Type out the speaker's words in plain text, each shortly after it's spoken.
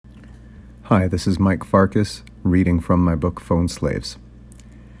Hi, this is Mike Farkas, reading from my book Phone Slaves.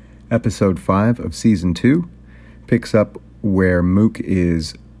 Episode 5 of Season 2 picks up where Mook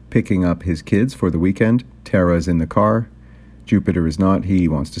is picking up his kids for the weekend. Tara is in the car. Jupiter is not. He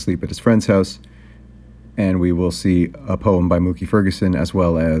wants to sleep at his friend's house. And we will see a poem by Mookie Ferguson as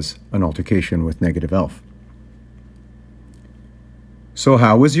well as an altercation with Negative Elf. So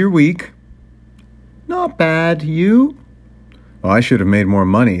how was your week? Not bad. You? Well, I should have made more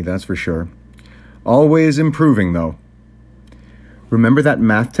money, that's for sure. Always improving, though. Remember that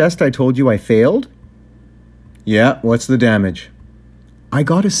math test I told you I failed? Yeah, what's the damage? I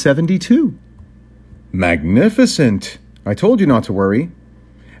got a 72. Magnificent! I told you not to worry.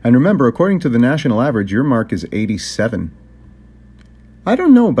 And remember, according to the national average, your mark is 87. I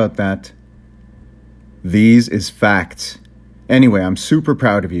don't know about that. These is facts. Anyway, I'm super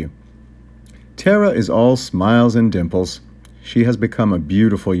proud of you. Tara is all smiles and dimples. She has become a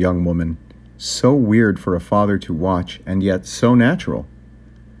beautiful young woman. So weird for a father to watch, and yet so natural.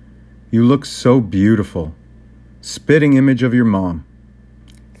 You look so beautiful. Spitting image of your mom.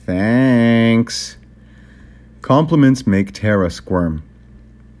 Thanks. Compliments make Tara squirm.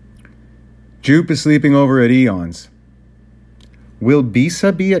 Jupe is sleeping over at Eon's. Will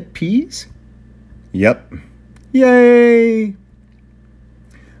Bisa be at P's? Yep. Yay!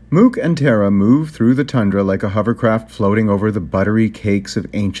 Mook and Tara move through the tundra like a hovercraft floating over the buttery cakes of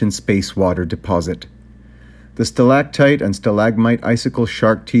ancient space water deposit. The stalactite and stalagmite icicle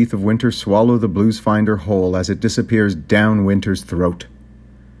shark teeth of winter swallow the blues finder whole as it disappears down winter's throat.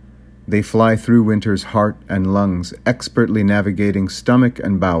 They fly through winter's heart and lungs, expertly navigating stomach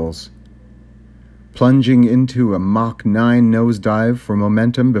and bowels. Plunging into a Mach 9 nosedive for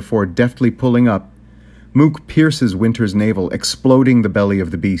momentum before deftly pulling up, Mook pierces winter's navel, exploding the belly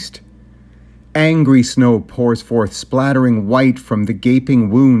of the beast. Angry snow pours forth, splattering white from the gaping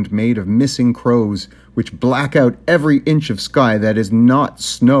wound made of missing crows, which black out every inch of sky that is not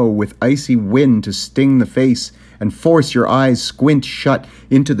snow, with icy wind to sting the face and force your eyes squint shut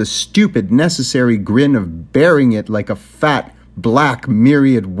into the stupid necessary grin of bearing it like a fat, black,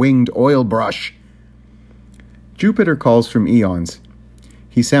 myriad-winged oil brush. Jupiter calls from Eons.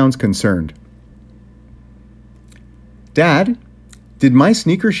 He sounds concerned. Dad, did my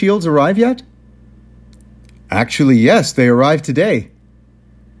sneaker shields arrive yet? Actually, yes, they arrived today.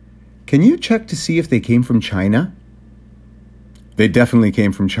 Can you check to see if they came from China? They definitely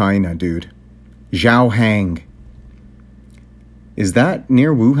came from China, dude. Zhaohang. Is that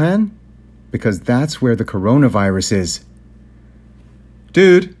near Wuhan? Because that's where the coronavirus is.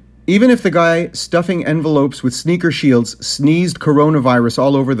 Dude, even if the guy stuffing envelopes with sneaker shields sneezed coronavirus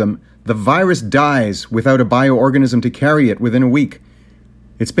all over them, the virus dies without a bioorganism to carry it within a week.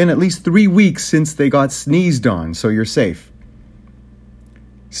 It's been at least 3 weeks since they got sneezed on, so you're safe.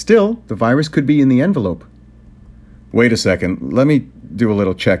 Still, the virus could be in the envelope. Wait a second, let me do a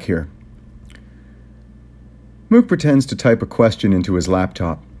little check here. Mook pretends to type a question into his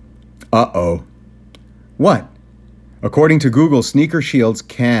laptop. Uh-oh. What? According to Google, sneaker shields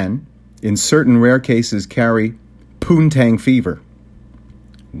can, in certain rare cases, carry poontang fever.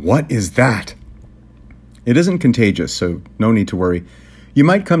 What is that? It isn't contagious, so no need to worry. You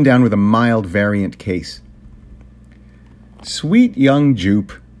might come down with a mild variant case. Sweet young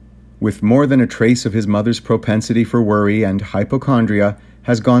Jupe, with more than a trace of his mother's propensity for worry and hypochondria,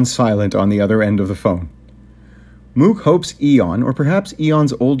 has gone silent on the other end of the phone. Mook hopes Eon, or perhaps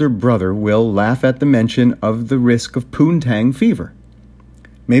Eon's older brother, will laugh at the mention of the risk of poontang fever.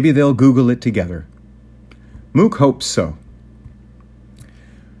 Maybe they'll Google it together. Mook hopes so.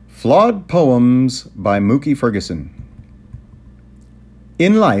 Flawed Poems by Mookie Ferguson.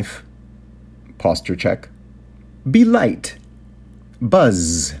 In life, posture check, be light,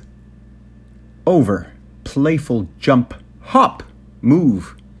 buzz, over, playful jump, hop,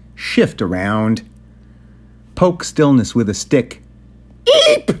 move, shift around, poke stillness with a stick,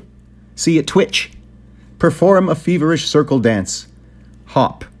 eep, see it twitch, perform a feverish circle dance,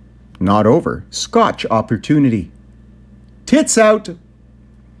 hop, not over, scotch opportunity, tits out,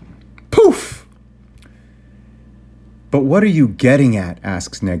 poof! But what are you getting at,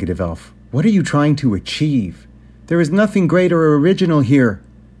 asks Negative Elf. What are you trying to achieve? There is nothing great or original here.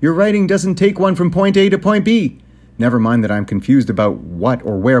 Your writing doesn't take one from point A to point B. Never mind that I'm confused about what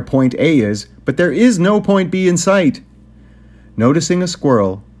or where point A is, but there is no point B in sight. Noticing a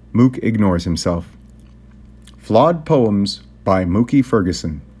squirrel, Mook ignores himself. Flawed Poems by Mookie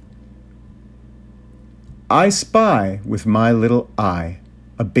Ferguson. I spy with my little eye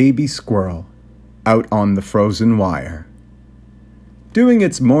a baby squirrel out on the frozen wire. Doing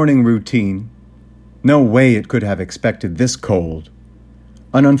its morning routine, no way it could have expected this cold.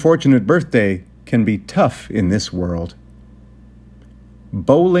 An unfortunate birthday can be tough in this world.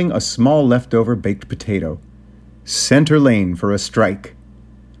 Bowling a small leftover baked potato. Center lane for a strike.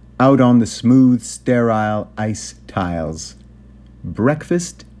 Out on the smooth, sterile ice tiles.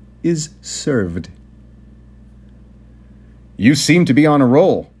 Breakfast is served. You seem to be on a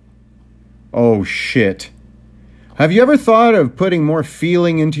roll. Oh, shit. Have you ever thought of putting more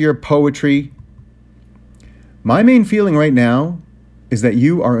feeling into your poetry? My main feeling right now is that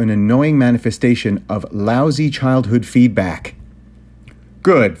you are an annoying manifestation of lousy childhood feedback.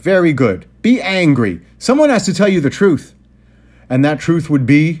 Good, very good. Be angry. Someone has to tell you the truth. And that truth would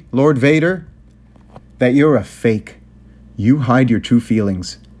be, Lord Vader, that you're a fake. You hide your true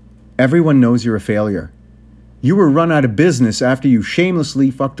feelings. Everyone knows you're a failure. You were run out of business after you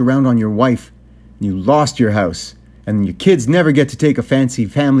shamelessly fucked around on your wife. You lost your house, and your kids never get to take a fancy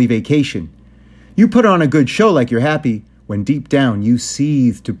family vacation. You put on a good show like you're happy, when deep down you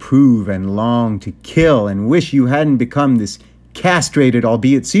seethe to prove and long to kill and wish you hadn't become this castrated,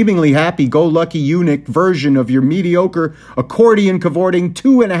 albeit seemingly happy-go-lucky eunuch version of your mediocre, accordion-cavorting,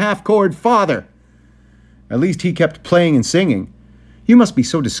 2.5-chord father. At least he kept playing and singing. You must be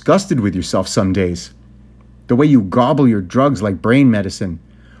so disgusted with yourself some days. The way you gobble your drugs like brain medicine.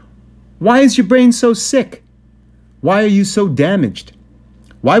 Why is your brain so sick? Why are you so damaged?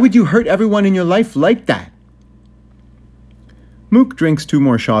 Why would you hurt everyone in your life like that? Mook drinks 2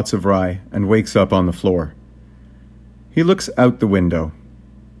 more shots of rye and wakes up on the floor. He looks out the window.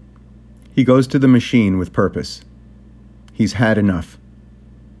 He goes to the machine with purpose. He's had enough.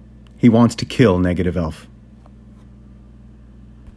 He wants to kill Negative Elf.